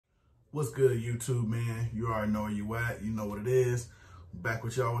What's good, YouTube, man? You already know where you at. You know what it is. Back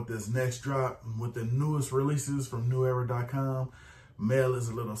with y'all with this next drop with the newest releases from newera.com. Mail is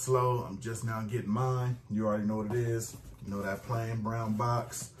a little slow. I'm just now getting mine. You already know what it is. You know that plain brown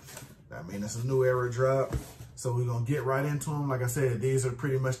box. I mean, it's a New Era drop. So we're going to get right into them. Like I said, these are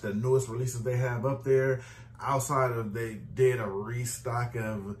pretty much the newest releases they have up there. Outside of they did a restock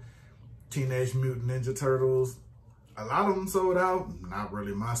of Teenage Mutant Ninja Turtles. A lot of them sold out, not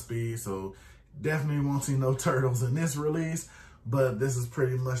really my speed, so definitely won't see no turtles in this release, but this is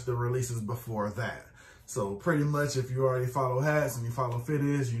pretty much the releases before that. So pretty much if you already follow hats and you follow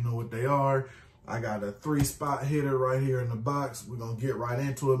fitteds, you know what they are. I got a 3-spot hitter right here in the box. We're going to get right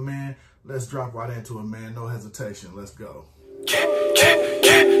into it, man. Let's drop right into it, man. No hesitation. Let's go.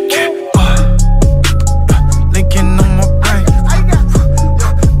 Linking on my brain.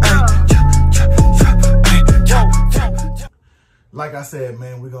 Like I said,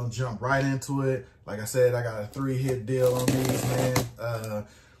 man, we're going to jump right into it. Like I said, I got a 3-hit deal on these, man.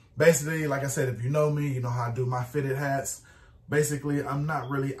 Basically, like I said, if you know me, you know how I do my fitted hats. Basically,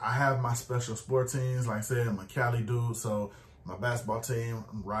 I have my special sport teams. Like I said, I'm a Cali dude, so my basketball team,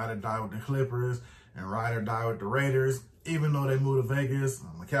 I'm ride or die with the Clippers and ride or die with the Raiders. Even though they moved to Vegas,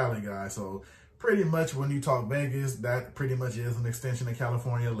 I'm a Cali guy, so pretty much when you talk Vegas, that pretty much is an extension of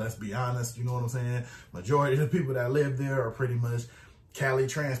California. Let's be honest, you know what I'm saying? Majority of the people that live there are pretty much Cali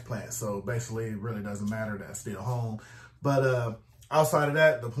transplants. So basically, it really doesn't matter. That's still home. But outside of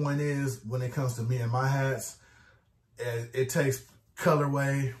that, the point is, when it comes to me and my hats, it takes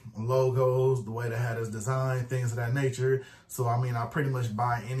colorway, logos, the way the hat is designed, things of that nature. So, I mean, I pretty much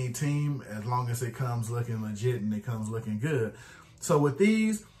buy any team as long as it comes looking legit and it comes looking good. So with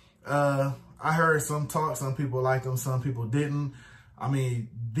these, I heard some talk, some people liked them, some people didn't. I mean,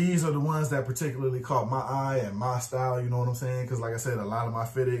 these are the ones that particularly caught my eye and my style, you know what I'm saying? Because like I said, a lot of my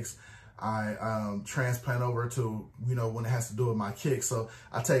fitteds, I transplant over to, you know, when it has to do with my kicks. So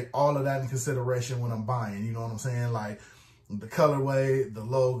I take all of that in consideration when I'm buying, you know what I'm saying? Like the colorway, the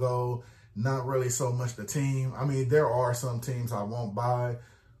logo, not really so much the team. I mean, there are some teams I won't buy,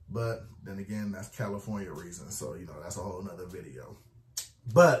 but then again, that's California reasons. So, you know, that's a whole nother video.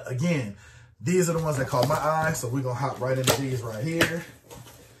 But again, these are the ones that caught my eye, so we're going to hop right into these right here.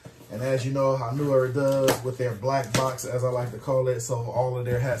 And as you know, how New Era does with their black box, as I like to call it, so all of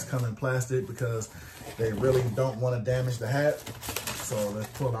their hats come in plastic because they really don't want to damage the hat. So let's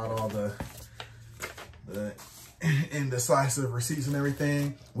pull out all the indecisive receipts and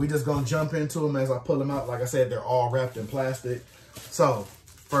everything. We just going to jump into them as I pull them out. Like I said, they're all wrapped in plastic. So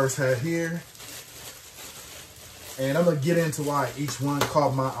first hat here. And I'm going to get into why each one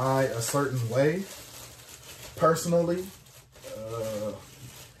caught my eye a certain way. Personally,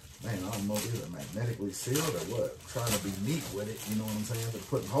 man, I don't know if these are magnetically sealed or what. I'm trying to be neat with it, you know what I'm saying? They're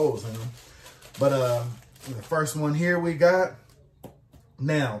putting holes in them. But the first one here we got.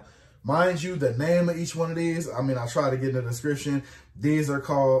 Now, mind you, the name of each one of these, I mean, I'll try to get in the description. These are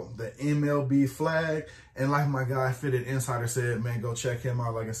called the MLB flag. And like my guy Fitted Insider said, man, go check him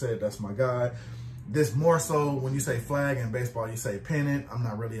out. Like I said, that's my guy. This more so when you say flag in baseball, you say pennant. I'm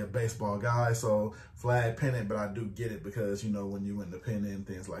not really a baseball guy, so flag, pennant, but I do get it because, you know, when you win the pennant and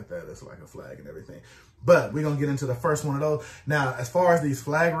things like that, it's like a flag and everything. But we're going to get into the first one of those. Now, as far as these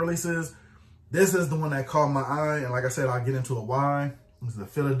flag releases, this is the one that caught my eye. And like I said, I'll get into a why. This is the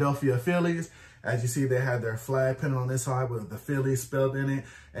Philadelphia Phillies. As you see, they have their flag pennant on this side with the Phillies spelled in it.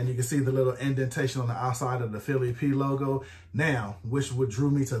 And you can see the little indentation on the outside of the Philly P logo. Now, which would drew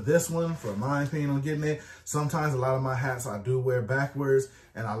me to this one, for my opinion on getting it. Sometimes a lot of my hats I do wear backwards.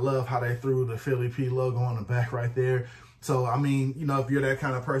 And I love how they threw the Philly P logo on the back right there. So, I mean, you know, if you're that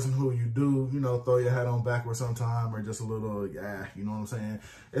kind of person who you do, you know, throw your hat on backwards sometime or just a little, yeah, you know what I'm saying?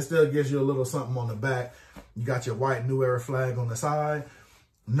 It still gives you a little something on the back. You got your white New Era flag on the side.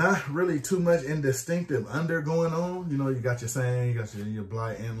 Not really too much indistinctive under going on. You know, you got your saying, you got your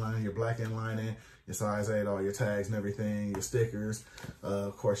black inline, your black inlining, your size 8, all your tags and everything, your stickers.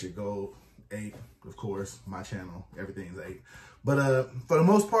 Of course, your gold 8, of course, my channel, everything's 8. But for the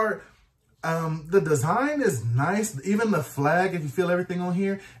most part, the design is nice. Even the flag, if you feel everything on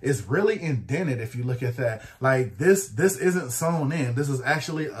here, is really indented if you look at that. Like this isn't sewn in. This is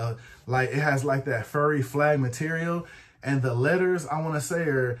actually like, it has like that furry flag material. And the letters, I want to say,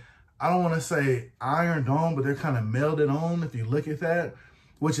 are, I don't want to say ironed on, but they're kind of melded on if you look at that,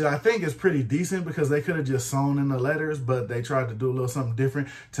 which I think is pretty decent because they could have just sewn in the letters, but they tried to do a little something different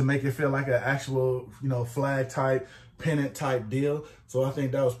to make it feel like an actual, you know, flag type, pennant type deal. So I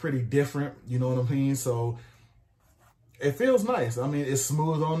think that was pretty different, you know what I mean? So it feels nice. I mean, it's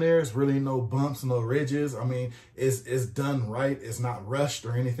smooth on there. It's really no bumps, no ridges. I mean, it's done right. It's not rushed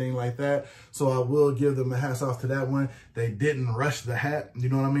or anything like that. So I will give them a hats off to that one. They didn't rush the hat, you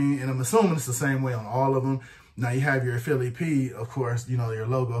know what I mean? And I'm assuming it's the same way on all of them. Now you have your Philly P, of course, you know, your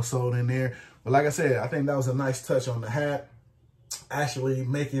logo sold in there. But like I said, I think that was a nice touch on the hat. Actually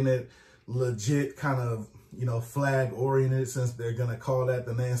making it legit kind of, you know, flag oriented, since they're going to call that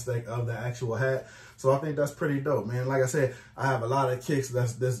the namesake of the actual hat. So I think that's pretty dope, man. Like I said, I have a lot of kicks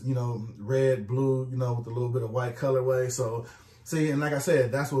that's this, you know, red, blue, you know, with a little bit of white colorway. So see, and like I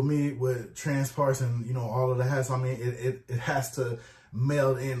said, that's what me with transparts and, you know, all of the hats. I mean, it has to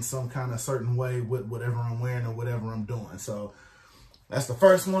meld in some kind of certain way with whatever I'm wearing or whatever I'm doing. So that's the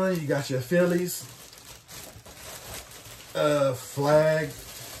first one. You got your Phillies, flag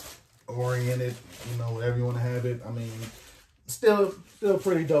oriented, you know, whatever you want to have it. I mean, still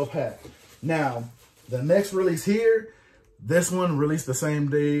pretty dope hat. Now, the next release here, this one released the same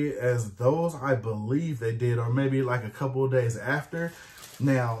day as those, I believe they did, or maybe like a couple of days after.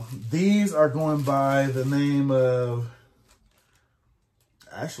 Now, these are going by the name of,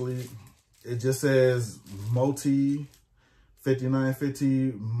 actually, it just says Multi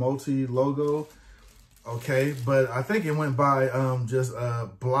 5950 Multi logo. Okay, but I think it went by just a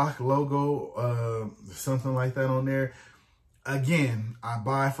block logo, something like that on there. Again, I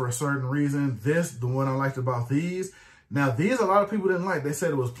buy for a certain reason. This, the one I liked about these. Now, these a lot of people didn't like. They said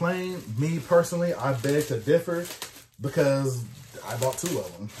it was plain. Me, personally, I beg to differ because I bought two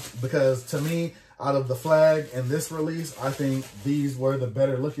of them. Because to me, out of the flag and this release, I think these were the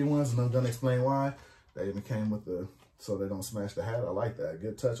better looking ones, and I'm going to explain why. They even came with the, so they don't smash the hat. I like that.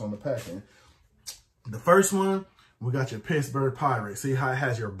 Good touch on the packing. The first one, we got your Pittsburgh Pirates. See how it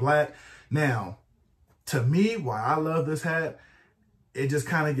has your black? Now, to me, why I love this hat, it just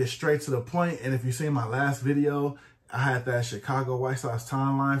kind of gets straight to the point. And if you see my last video, I had that Chicago White Sox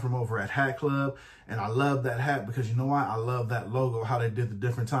timeline from over at Hatclub. And I love that hat because you know why? I love that logo, how they did the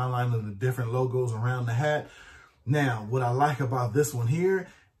different timeline and the different logos around the hat. Now, what I like about this one here,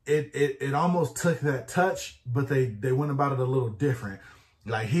 it almost took that touch, but they went about it a little different.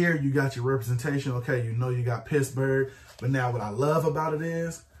 Like here, you got your representation. Okay, you know you got Pittsburgh. But now what I love about it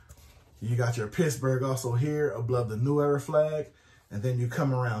is you got your Pittsburgh also here above the New Era flag. And then you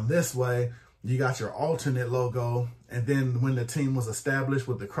come around this way, you got your alternate logo. And then when the team was established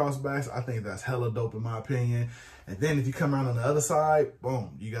with the crossbacks, I think that's hella dope in my opinion. And then if you come around on the other side,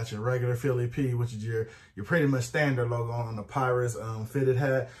 boom, you got your regular Philly P, which is your pretty much standard logo on the Pirates fitted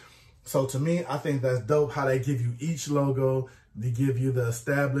hat. So to me, I think that's dope how they give you each logo. They give you the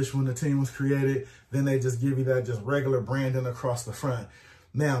established when the team was created. Then they just give you that just regular branding across the front.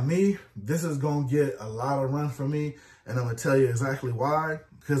 Now me, this is going to get a lot of run for me. And I'm going to tell you exactly why.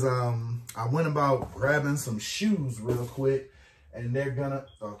 Because I went about grabbing some shoes real quick. And they're going to,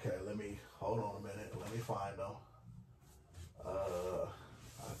 okay, hold on a minute. Let me find them.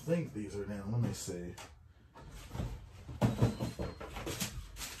 I think these are them. Let me see.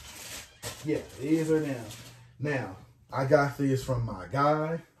 Yeah, these are them. Now, I got these from my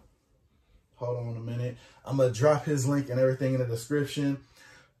guy. Hold on a minute. I'm going to drop his link and everything in the description.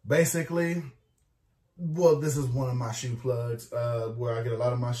 Basically, well, this is one of my shoe plugs where I get a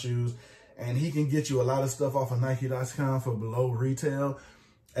lot of my shoes. And he can get you a lot of stuff off of Nike.com for below retail.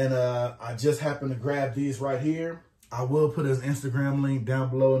 And I just happened to grab these right here. I will put his Instagram link down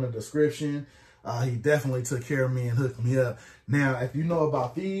below in the description. He definitely took care of me and hooked me up. Now, if you know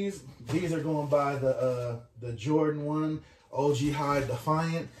about these are going by the Jordan 1 OG High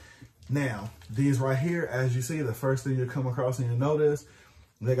Defiant. Now, these right here, as you see, the first thing you come across and you notice,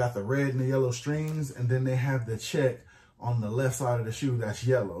 they got the red and the yellow strings, and then they have the check on the left side of the shoe that's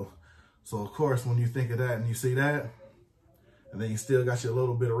yellow. So, of course, when you think of that and you see that, and then you still got your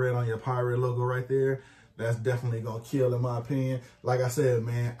little bit of red on your pirate logo right there, that's definitely going to kill in my opinion. Like I said,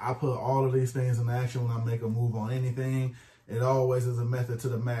 man, I put all of these things in action when I make a move on anything. It always is a method to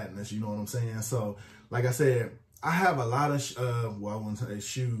the madness, you know what I'm saying? So, like I said, I have a lot of, well, I wouldn't say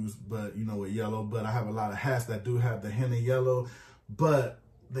shoes, but, you know, with yellow, but I have a lot of hats that do have the henna yellow, but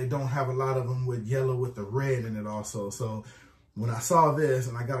they don't have a lot of them with yellow with the red in it also. So, when I saw this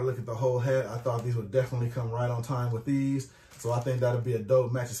and I got to look at the whole hat, I thought these would definitely come right on time with these. So I think that'll be a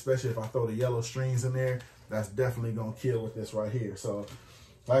dope match, especially if I throw the yellow strings in there. That's definitely going to kill with this right here. So,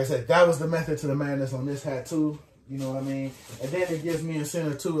 like I said, that was the method to the madness on this hat too. You know what I mean? And then it gives me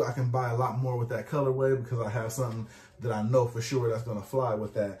incentive too. I can buy a lot more with that colorway because I have something that I know for sure that's going to fly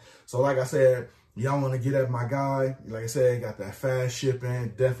with that. So like I said, y'all want to get at my guy. Like I said, got that fast shipping.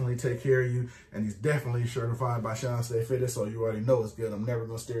 Definitely take care of you. And he's definitely certified by Shawn.Stay.Fitted. So you already know it's good. I'm never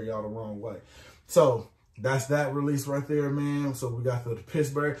going to steer y'all the wrong way. So that's that release right there, man. So we got the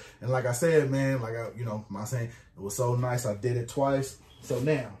Pittsburgh. And like I said, man, like I'm saying, it was so nice. I did it twice. So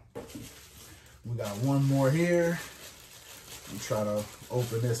now we got one more here. I'm trying to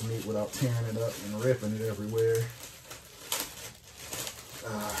open this meat without tearing it up and ripping it everywhere.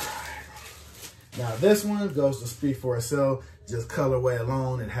 Now this one goes to speak for itself. Just colorway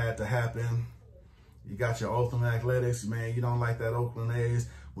alone, it had to happen. You got your Oakland Athletics, man. You don't like that Oakland A's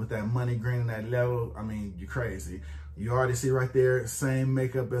with that money green and that level. I mean, you're crazy. You already see right there, same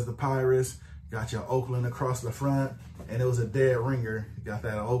makeup as the Pirates. Got your Oakland across the front, and it was a dead ringer. You got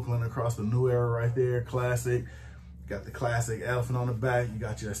that Oakland across the New Era right there, classic. Got the classic elephant on the back. You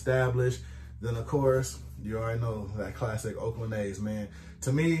got your established. Then, of course, you already know that classic Oakland A's, man.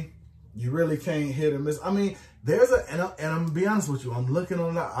 To me, you really can't hit or miss. I mean, there's a, and I'm gonna be honest with you, I'm looking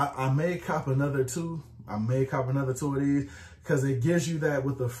on that. I may cop another two. I may cop another two of these because it gives you that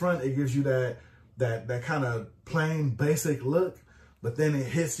with the front, it gives you that kind of plain basic look, but then it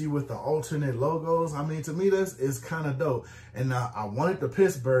hits you with the alternate logos. I mean, to me, this is kind of dope. And I wanted the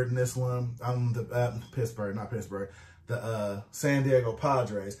Pittsburgh in this one. The San Diego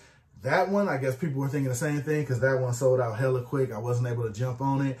Padres. That one, I guess people were thinking the same thing because that one sold out hella quick. I wasn't able to jump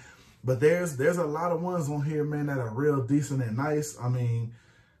on it. But there's a lot of ones on here, man, that are real decent and nice. I mean,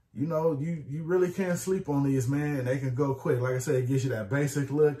 you know, you really can't sleep on these, man, and they can go quick. Like I said, it gives you that basic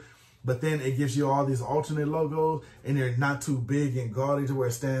look, but then it gives you all these alternate logos, and they're not too big and gaudy to where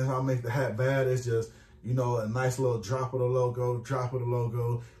it stands out, make the hat bad. It's just, you know, a nice little drop of the logo,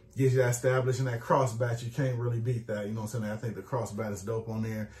 gives you that established and that crossbat. You can't really beat that, you know what I'm saying? I think the crossbat is dope on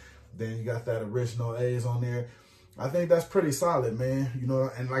there. Then you got that original A's on there. I think that's pretty solid, man. You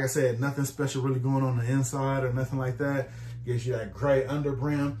know, and like I said, nothing special really going on the inside or nothing like that. Gives you that gray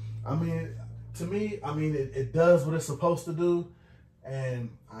underbrim. I mean, to me, I mean, it does what it's supposed to do. And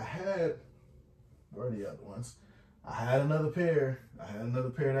I had, where are the other ones? I had another pair.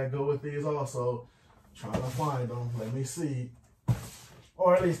 That go with these also. Trying to find them. Let me see.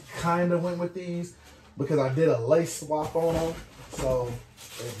 Or at least kind of went with these because I did a lace swap on them. So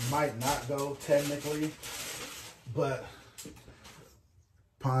it might not go technically. But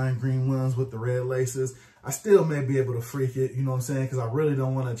pine green ones with the red laces, I still may be able to freak it, you know what I'm saying? Because I really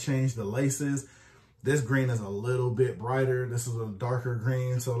don't want to change the laces. This green is a little bit brighter. This is a darker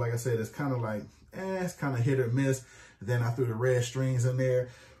green. So like I said, it's kind of like, it's kind of hit or miss. Then I threw the red strings in there.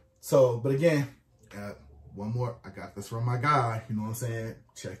 So, but again, one more. I got this from my guy, you know what I'm saying?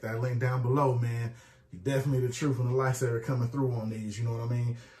 Check that link down below, man. Definitely the truth and the lifesaver coming through on these, you know what I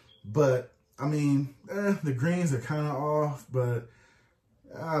mean? But I mean, the greens are kind of off, but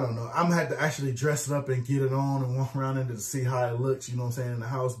I don't know. I'm gonna have to actually dress it up and get it on and walk around in it to see how it looks, you know what I'm saying, in the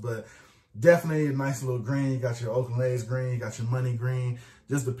house. But definitely a nice little green. You got your Oakland A's green, you got your money green.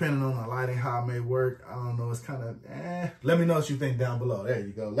 Just depending on the lighting, how it may work. I don't know, it's kind of, Let me know what you think down below. There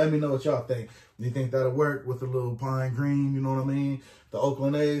you go. Let me know what y'all think. Do you think that'll work with the little pine green, you know what I mean? The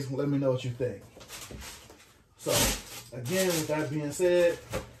Oakland A's, let me know what you think. So, again, with that being said,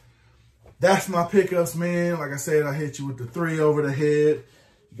 that's my pickups, man. Like I said, I hit you with the 3 over the head.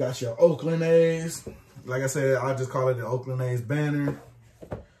 You got your Oakland A's. Like I said, I just call it the Oakland A's banner.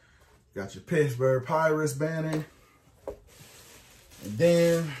 Got your Pittsburgh Pirates banner. And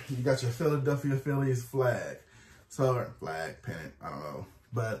then you got your Philadelphia Phillies flag. So, flag, pennant, I don't know.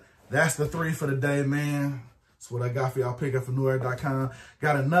 But that's the 3 for the day, man. That's what I got for y'all. Pick up from newera.com.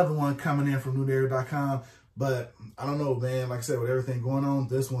 Got another one coming in from newera.com. But I don't know, man. Like I said, with everything going on,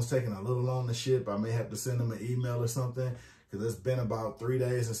 this one's taking a little long to ship. I may have to send them an email or something because it's been about 3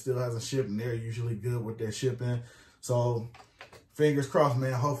 days and still hasn't shipped, and they're usually good with their shipping. So fingers crossed,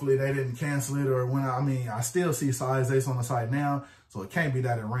 man. Hopefully they didn't cancel it, or when I still see size 8s on the site now, so it can't be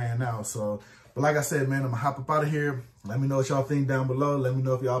that it ran out. So, but like I said, man, I'm gonna hop up out of here. Let me know what y'all think down below. Let me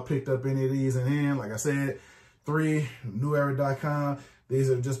know if y'all picked up any of these in. Like I said, 3, newera.com. These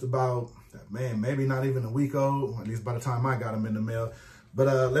are just about, man, maybe not even a week old, at least by the time I got them in the mail.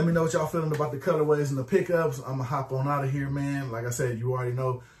 But let me know what y'all feeling about the colorways and the pickups. I'm going to hop on out of here, man. Like I said, you already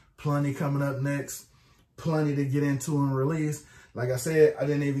know, plenty coming up next. Plenty to get into and release. Like I said, I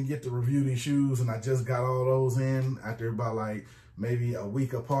didn't even get to review these shoes, and I just got all those in after about like maybe a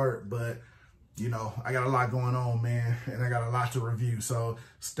week apart. But, you know, I got a lot going on, man, and I got a lot to review. So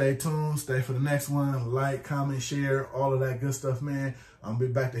stay tuned. Stay for the next one. Like, comment, share, all of that good stuff, man. I'm going to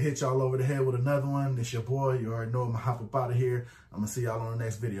be back to hit y'all over the head with another one. This your boy. You already know I'm going to hop up out of here. I'm going to see y'all on the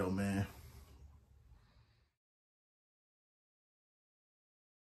next video, man.